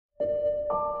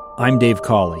I'm Dave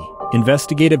Cawley,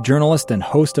 investigative journalist and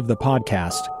host of the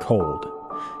podcast Cold.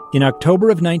 In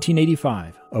October of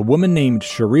 1985, a woman named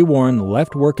Sheree Warren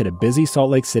left work at a busy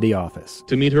Salt Lake City office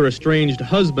to meet her estranged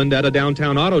husband at a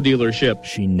downtown auto dealership.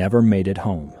 She never made it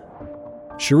home.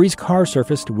 Sheree's car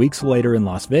surfaced weeks later in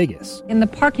Las Vegas. In the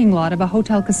parking lot of a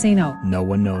hotel casino. No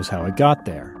one knows how it got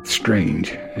there. Strange.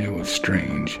 It was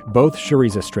strange. Both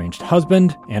Sheree's estranged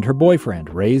husband and her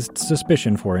boyfriend raised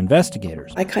suspicion for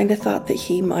investigators. I kind of thought that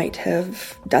he might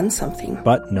have done something.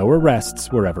 But no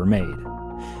arrests were ever made.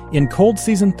 In Cold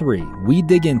Season 3, we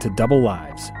dig into double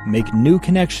lives, make new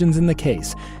connections in the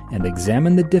case, and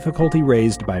examine the difficulty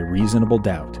raised by reasonable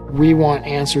doubt. We want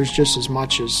answers just as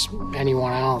much as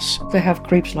anyone else. They have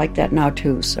creeps like that now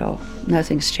too, so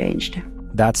nothing's changed.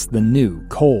 That's the new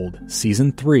Cold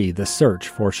Season 3, The Search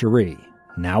for Sheree,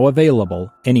 now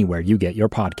available anywhere you get your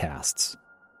podcasts.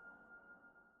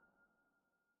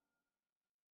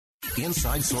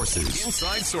 Inside Sources.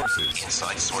 Inside Sources.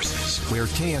 Inside Sources. Where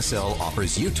KSL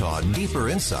offers Utah deeper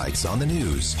insights on the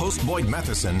news. Host Boyd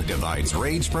Matheson divides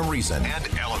rage from reason and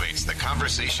elevates the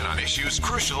conversation on issues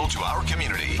crucial to our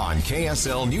community. On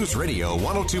KSL News Radio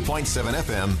 102.7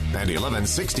 FM and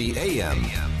 1160 AM.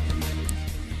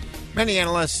 Many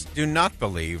analysts do not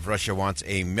believe Russia wants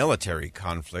a military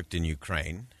conflict in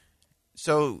Ukraine.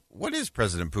 So what is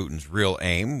President Putin's real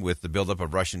aim with the buildup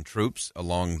of Russian troops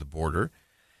along the border?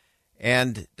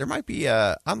 And there might be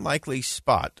an unlikely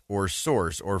spot or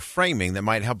source or framing that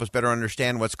might help us better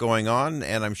understand what's going on,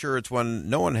 and I'm sure it's one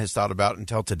no one has thought about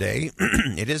until today.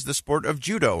 It is the sport of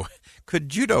judo. Could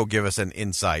judo give us an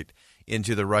insight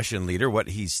into the Russian leader, what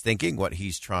he's thinking, what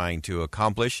he's trying to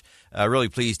accomplish? Really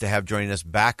pleased to have joining us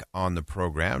back on the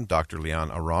program Dr.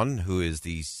 Leon Aron, who is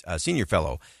the senior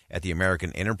fellow at the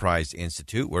American Enterprise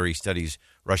Institute, where he studies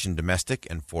Russian domestic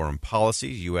and foreign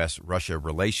policies, U.S.-Russia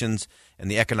relations, and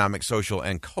the economic, social,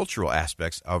 and cultural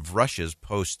aspects of Russia's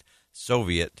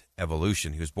post-Soviet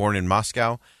evolution. He was born in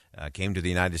Moscow, came to the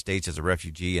United States as a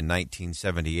refugee in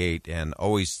 1978, and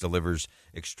always delivers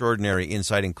extraordinary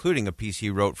insight, including a piece he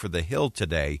wrote for The Hill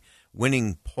today,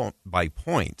 Winning by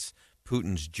Points,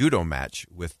 Putin's judo match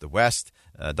with the West.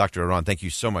 Dr. Aron, thank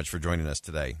you so much for joining us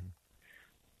today.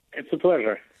 It's a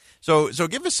pleasure. So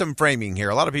give us some framing here.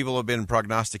 A lot of people have been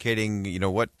prognosticating,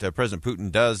 what President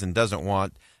Putin does and doesn't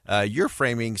want. Your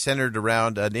framing centered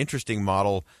around an interesting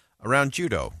model around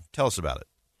judo. Tell us about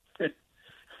it.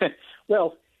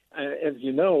 Well, as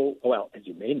you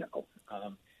may know,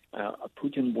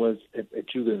 Putin was a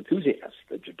judo enthusiast,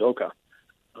 a judoka.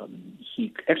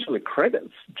 He actually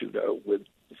credits judo with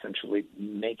essentially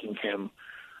making him,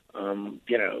 a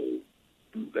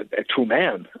true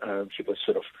man. He was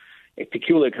sort of a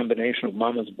peculiar combination of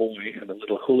mama's boy and a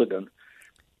little hooligan.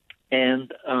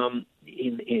 And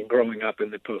in growing up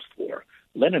in the post-war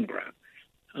Leningrad.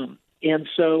 And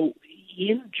so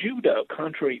in judo,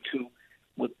 contrary to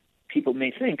what people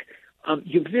may think,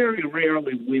 you very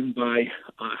rarely win by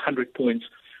 100 points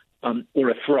or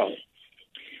a throw.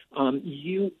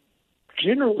 You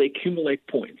generally accumulate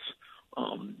points,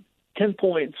 10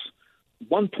 points,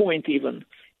 1 point even,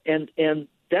 and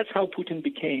that's how Putin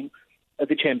became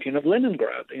the champion of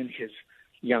Leningrad in his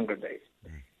younger days.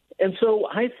 And so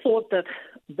I thought that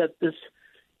this,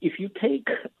 if you take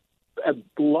a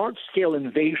large-scale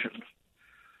invasion,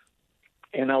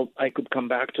 and I could come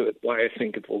back to it, why I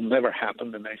think it will never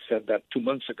happen, and I said that 2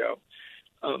 months ago,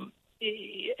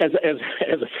 as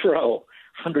a throw,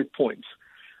 100 points.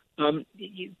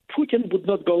 Putin would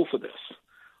not go for this,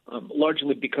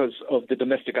 largely because of the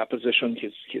domestic opposition.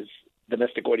 His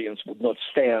domestic audience would not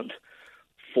stand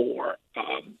for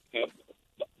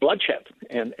bloodshed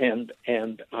and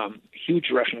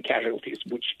huge Russian casualties,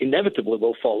 which inevitably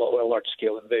will follow a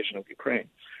large-scale invasion of Ukraine,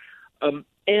 and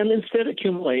instead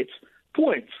accumulates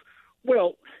points.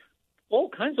 Well, all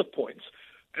kinds of points.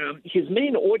 His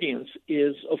main audience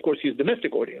is, of course, his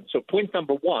domestic audience. So point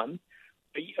number one,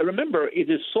 remember, it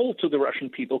is sold to the Russian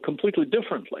people completely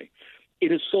differently.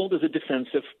 It is sold as a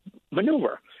defensive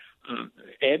maneuver,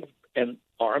 egged and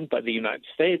armed by the United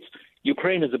States.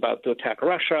 Ukraine is about to attack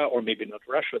Russia, or maybe not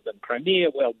Russia, then Crimea.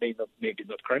 Well, maybe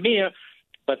not Crimea,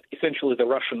 but essentially the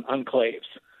Russian enclaves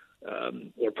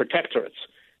or protectorates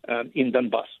in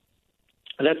Donbass.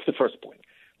 And that's the first point.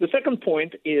 The second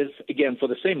point is, again, for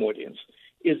the same audience,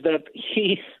 is that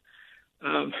he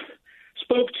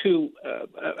spoke to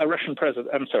a Russian president,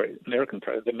 the American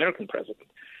president,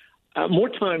 more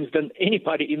times than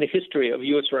anybody in the history of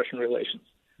U.S.-Russian relations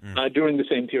during the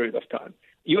same period of time.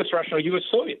 U.S.-Russian or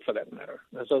U.S.-Soviet, for that matter.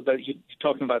 So that you're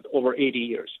talking about over 80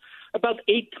 years. About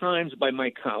 8 times by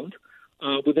my count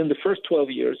within the first 12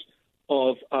 years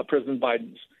of President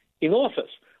Biden's in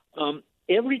office.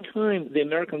 every time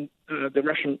the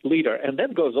Russian leader, and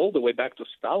that goes all the way back to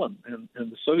Stalin and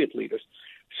the Soviet leaders,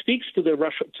 speaks to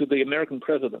the American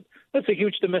president, that's a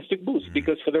huge domestic boost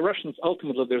because for the Russians,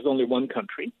 ultimately, there's only one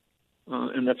country,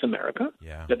 and that's America,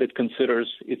 that it considers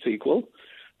its equal.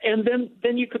 And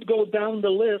then you could go down the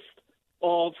list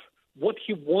of what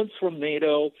he wants from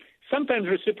NATO, sometimes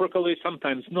reciprocally,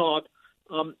 sometimes not.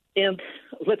 And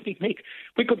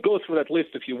we could go through that list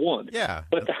if you want. Yeah.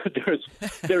 But there's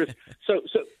so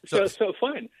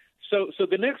fine. So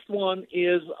the next one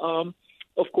is,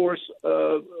 of course,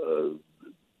 the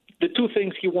two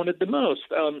things he wanted the most,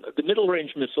 the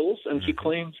middle-range missiles, and he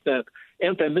claims that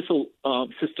anti-missile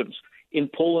systems in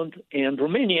Poland and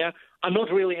Romania are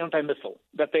not really anti-missile,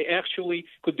 that they actually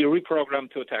could be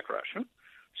reprogrammed to attack Russia.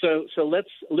 So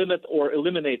let's limit or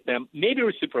eliminate them, maybe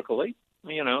reciprocally.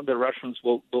 The Russians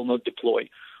will not deploy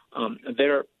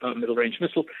their middle-range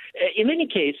missiles. In any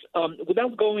case,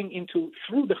 without going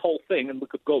through the whole thing, and we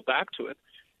could go back to it,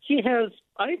 he has,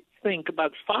 I think,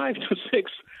 about 5 to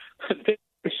 6 very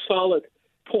solid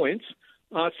points.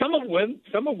 Some of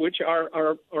which are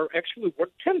actually worth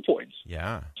 10 points.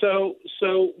 Yeah. So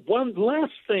one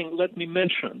last thing, let me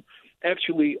mention.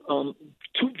 Actually,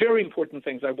 two very important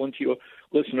things I want your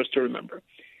listeners to remember.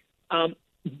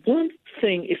 One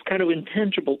thing is kind of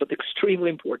intangible but extremely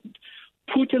important.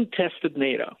 Putin tested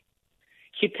NATO.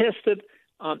 He tested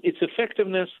its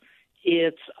effectiveness,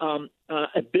 its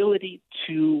ability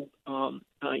to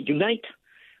unite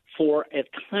for a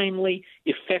timely,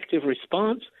 effective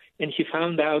response, and he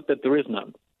found out that there is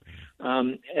none.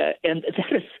 And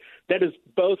that is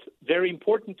both very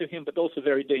important to him, but also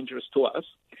very dangerous to us.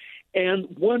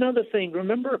 And one other thing,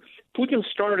 remember, Putin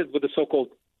started with the so-called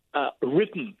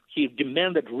he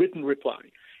demanded written reply.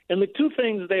 And the two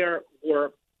things there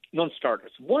were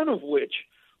non-starters, one of which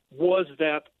was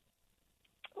that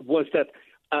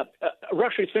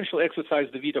Russia essentially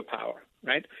exercised the veto power,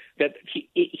 right? That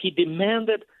he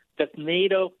demanded that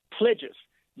NATO pledges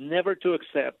never to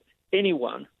accept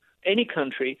anyone, any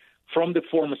country from the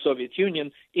former Soviet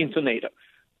Union into NATO.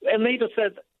 And NATO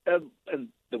said, and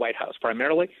the White House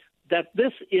primarily, that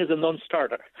this is a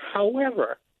non-starter.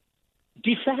 However,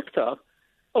 de facto,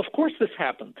 of course this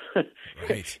happened.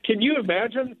 Right. Can you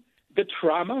imagine the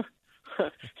trauma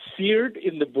seared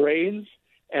in the brains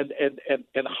and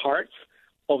hearts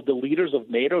of the leaders of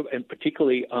NATO, and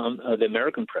particularly the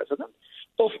American president?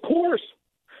 Of course,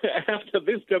 after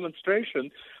this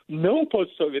demonstration, no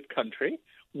post-Soviet country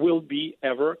will be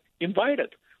ever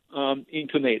invited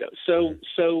into NATO. So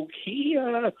he's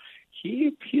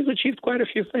achieved quite a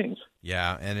few things.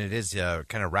 Yeah, and it is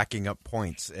kind of racking up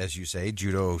points, as you say,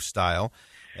 judo style.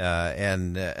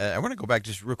 And I want to go back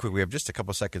just real quick. We have just a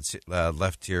couple seconds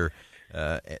left here,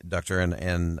 Doctor,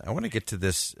 and I want to get to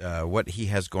this, what he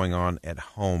has going on at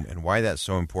home and why that's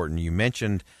so important. You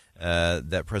mentioned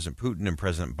that President Putin and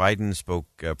President Biden spoke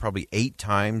probably 8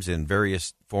 times in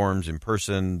various forms, in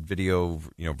person, video,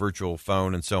 virtual,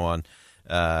 phone, and so on.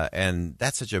 And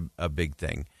that's such a big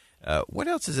thing. What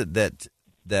else is it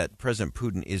that President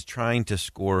Putin is trying to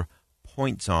score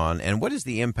points on, and what is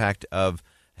the impact of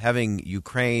having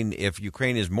Ukraine, if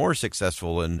Ukraine is more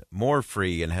successful and more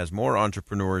free and has more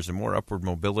entrepreneurs and more upward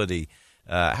mobility,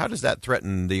 how does that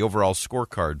threaten the overall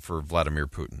scorecard for Vladimir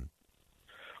Putin?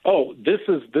 Oh, this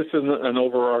is an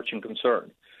overarching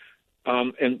concern.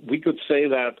 And we could say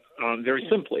that very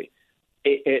simply.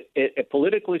 A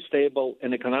politically stable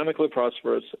and economically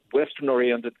prosperous,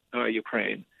 Western-oriented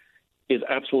Ukraine is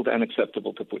absolutely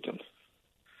unacceptable to Putin,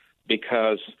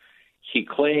 because he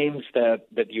claims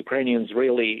that Ukrainians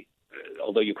really,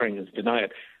 although Ukrainians deny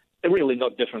it, they're really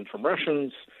not different from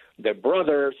Russians. They're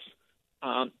brothers.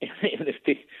 And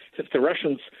if the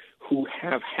Russians, who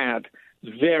have had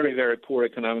very, very poor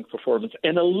economic performance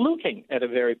and are looking at a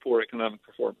very poor economic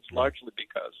performance, largely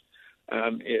because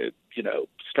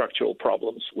structural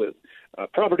problems with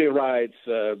property rights,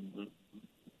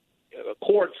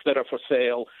 courts that are for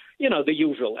sale, the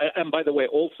usual. And by the way,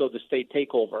 also the state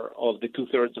takeover of the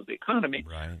 2/3 of the economy.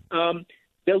 Right.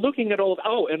 They're looking at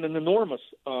and an enormous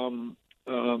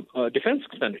defense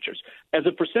expenditures. As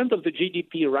a percent of the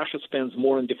GDP, Russia spends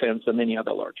more on defense than any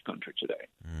other large country today.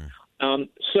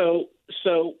 So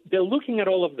they're looking at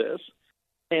all of this,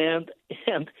 and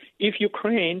if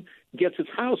Ukraine gets its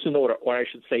house in order, or I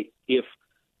should say, if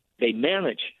they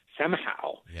manage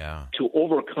somehow to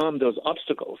overcome those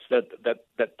obstacles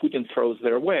that Putin throws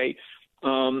their way,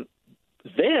 then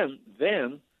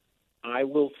I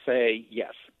will say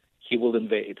yes, he will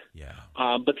invade. Yeah.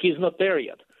 But he's not there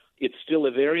yet. It's still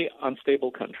a very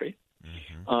unstable country.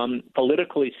 Mm-hmm.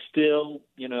 Politically, still,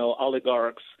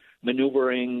 oligarchs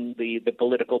maneuvering the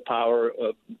political power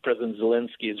of President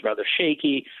Zelensky is rather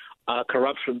shaky.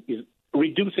 Corruption is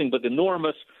reducing but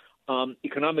enormous.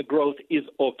 Economic growth is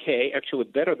okay, actually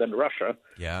better than Russia,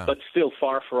 but still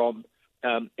far from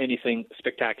anything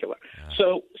spectacular.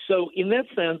 Yeah. So in that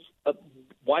sense,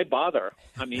 why bother?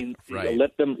 I mean, right.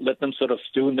 let them sort of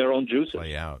stew in their own juices.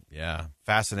 Play out, yeah.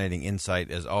 Fascinating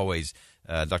insight as always.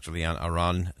 Dr. Lian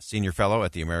Aran, Senior Fellow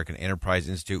at the American Enterprise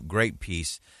Institute. Great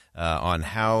piece on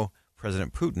how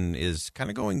President Putin is kind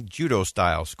of going judo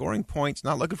style, scoring points,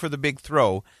 not looking for the big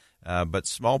throw, but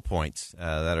small points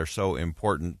that are so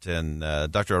important. And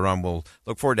Dr. Aran, will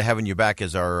look forward to having you back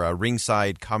as our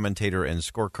ringside commentator and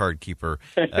scorecard keeper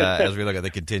as we look at the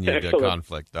continued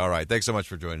conflict. All right. Thanks so much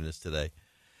for joining us today.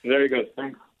 Very good.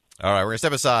 Thanks. All right, we're going to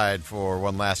step aside for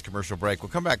one last commercial break. We'll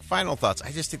come back. Final thoughts.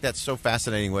 I just think that's so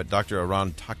fascinating what Dr.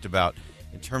 Aran talked about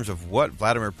in terms of what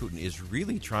Vladimir Putin is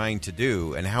really trying to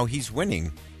do and how he's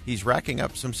winning. He's racking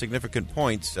up some significant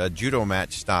points, judo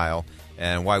match style,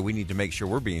 and why we need to make sure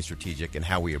we're being strategic in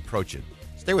how we approach it.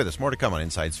 Stay with us. More to come on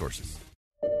Inside Sources.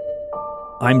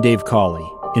 I'm Dave Cawley,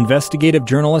 investigative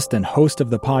journalist and host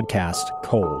of the podcast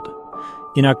Cold.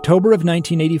 In October of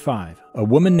 1985, a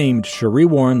woman named Sheree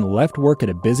Warren left work at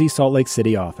a busy Salt Lake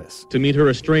City office to meet her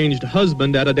estranged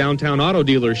husband at a downtown auto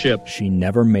dealership. She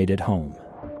never made it home.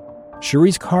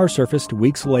 Sheree's car surfaced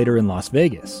weeks later in Las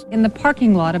Vegas. In the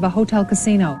parking lot of a hotel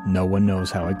casino. No one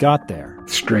knows how it got there.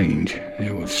 Strange.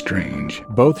 It was strange.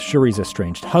 Both Sheree's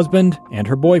estranged husband and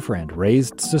her boyfriend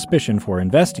raised suspicion for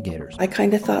investigators. I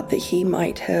kind of thought that he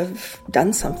might have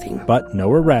done something. But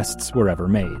no arrests were ever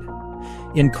made.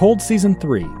 In Cold Season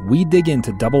 3, we dig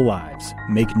into double lives,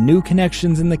 make new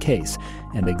connections in the case,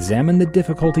 and examine the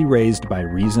difficulty raised by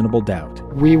reasonable doubt.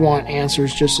 We want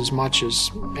answers just as much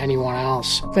as anyone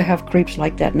else. They have creeps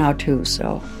like that now, too,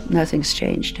 so nothing's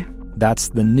changed. That's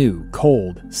the new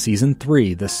Cold Season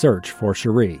 3, The Search for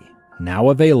Sheree,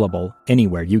 now available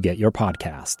anywhere you get your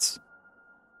podcasts.